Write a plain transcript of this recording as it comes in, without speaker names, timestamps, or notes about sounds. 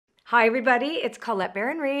Hi everybody, it's Colette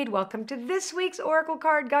Baron-Reid. Welcome to this week's Oracle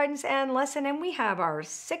card guidance and lesson, and we have our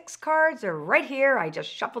 6 cards. They're right here. I just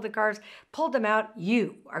shuffled the cards, pulled them out.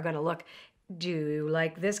 You are going to look. Do you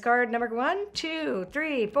like this card, number 1, 2,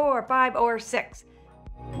 3, 4, 5, or 6?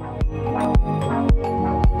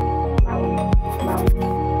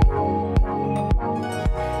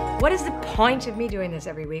 What is the point of me doing this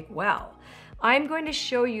every week? Well, I'm going to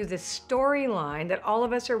show you the storyline that all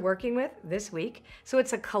of us are working with this week. So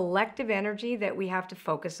it's a collective energy that we have to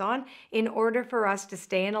focus on in order for us to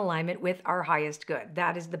stay in alignment with our highest good.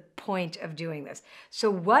 That is the point of doing this.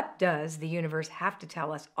 So what does the universe have to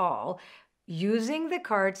tell us all, using the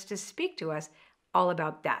cards to speak to us all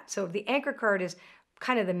about that? So the anchor card is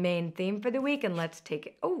kind of the main theme for the week, and let's take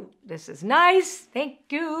it. Oh, this is nice. Thank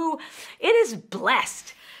you. It is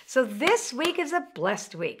blessed. So this week is a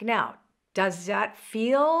blessed week. Now, does that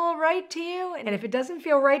feel right to you? And if it doesn't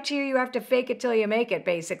feel right to you, you have to fake it till you make it,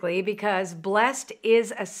 basically, because blessed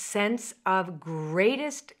is a sense of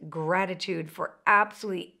greatest gratitude for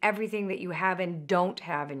absolutely everything that you have and don't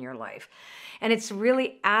have in your life. And it's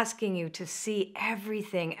really asking you to see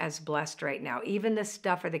everything as blessed right now, even the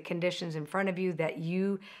stuff or the conditions in front of you that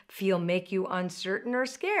you feel make you uncertain or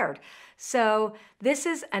scared. So this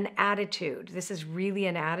is an attitude. This is really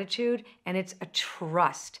an attitude, and it's a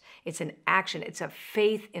trust. It's an action. It's a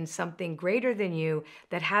faith in something greater than you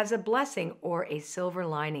that has a blessing or a silver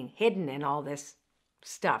lining hidden in all this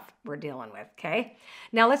stuff we're dealing with, okay?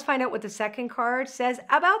 Now let's find out what the second card says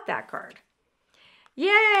about that card.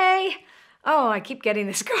 Yay! Oh, I keep getting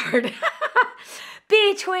this card.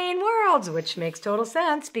 Between worlds, which makes total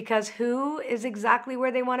sense because who is exactly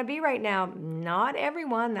where they want to be right now? Not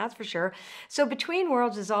everyone, that's for sure. So between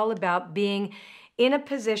worlds is all about being in a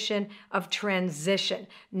position of transition,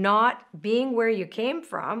 not being where you came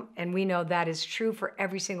from. And we know that is true for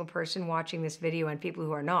every single person watching this video and people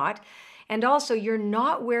who are not. And also, you're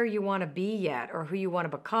not where you want to be yet or who you want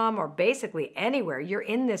to become or basically anywhere. You're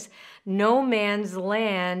in this no man's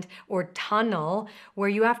land or tunnel where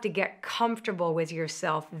you have to get comfortable with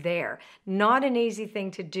yourself there. Not an easy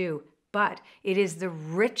thing to do, but it is the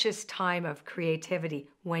richest time of creativity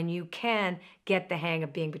when you can get the hang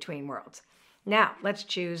of being between worlds. Now, let's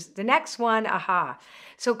choose the next one. Aha.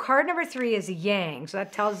 So card number 3 is Yang. So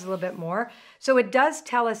that tells us a little bit more. So it does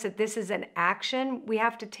tell us that this is an action we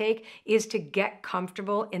have to take, is to get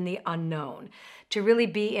comfortable in the unknown, to really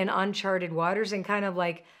be in uncharted waters and kind of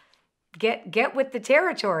like get with the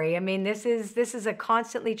territory. I mean, this is a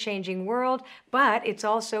constantly changing world, but it's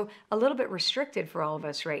also a little bit restricted for all of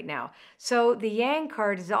us right now. So the Yang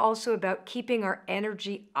card is also about keeping our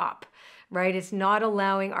energy up. Right? It's not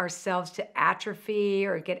allowing ourselves to atrophy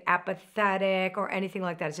or get apathetic or anything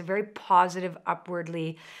like that. It's a very positive,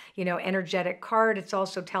 upwardly, energetic card. It's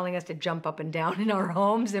also telling us to jump up and down in our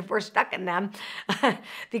homes if we're stuck in them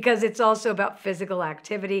because it's also about physical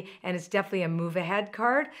activity, and it's definitely a move ahead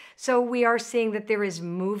card. So we are seeing that there is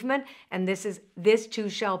movement, and this too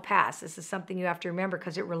shall pass. This is something you have to remember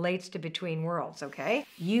because it relates to between worlds, okay?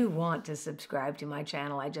 You want to subscribe to my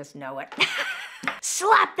channel. I just know it.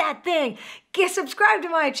 Slap that thing. Get subscribed to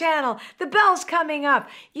my channel. The bell's coming up.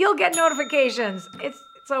 You'll get notifications. It's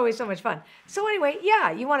always so much fun. So anyway, yeah,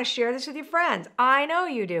 you want to share this with your friends. I know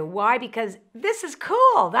you do. Why? Because this is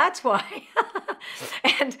cool. That's why.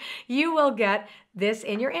 And you will get this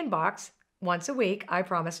in your inbox once a week. I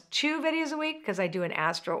promise. 2 videos a week because I do an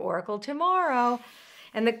Astro Oracle tomorrow.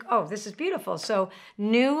 And this is beautiful. So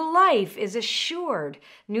new life is assured.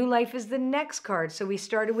 New life is the next card. So we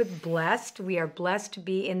started with blessed. We are blessed to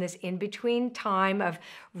be in this in-between time of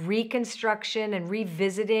reconstruction and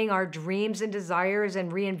revisiting our dreams and desires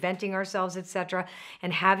and reinventing ourselves, etc.,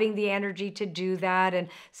 and having the energy to do that and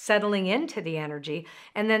settling into the energy.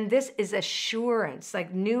 And then this is assurance,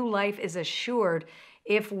 like new life is assured.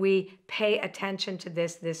 If we pay attention to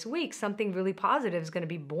this week, something really positive is going to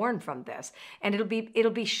be born from this. And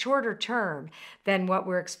it'll be shorter term than what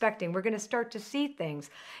we're expecting. We're going to start to see things.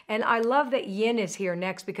 And I love that Yin is here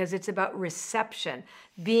next because it's about reception,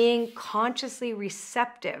 being consciously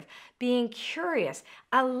receptive, being curious,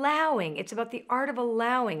 allowing. It's about the art of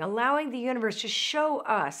allowing the universe to show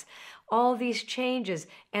us all these changes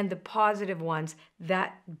and the positive ones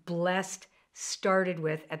that blessed started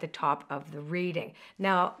with at the top of the reading.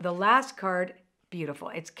 Now, the last card, beautiful.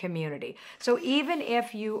 It's community. So even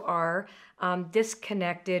if you are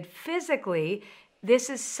disconnected physically, this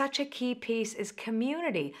is such a key piece, is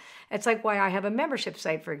community. It's like why I have a membership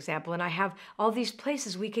site, for example, and I have all these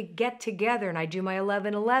places we could get together, and I do my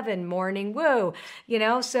 11:11 morning woo,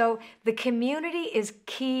 so the community is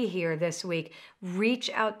key here this week. Reach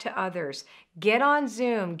out to others. Get on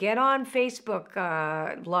Zoom, get on Facebook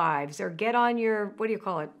Lives, or get on your, what do you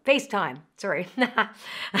call it? FaceTime, sorry.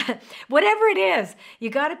 Whatever it is, you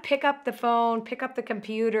got to pick up the phone, pick up the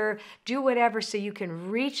computer, do whatever so you can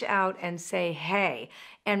reach out and say, hey,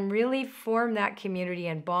 and really form that community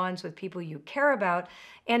and bonds with people you care about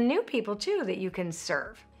and new people too that you can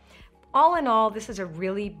serve. All in all, this is a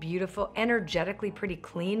really beautiful, energetically pretty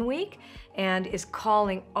clean week and is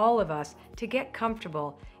calling all of us to get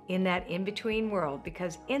comfortable in that in-between world,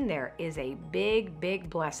 because in there is a big, big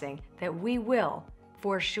blessing that we will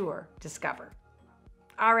for sure discover.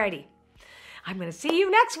 Alrighty, I'm going to see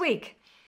you next week.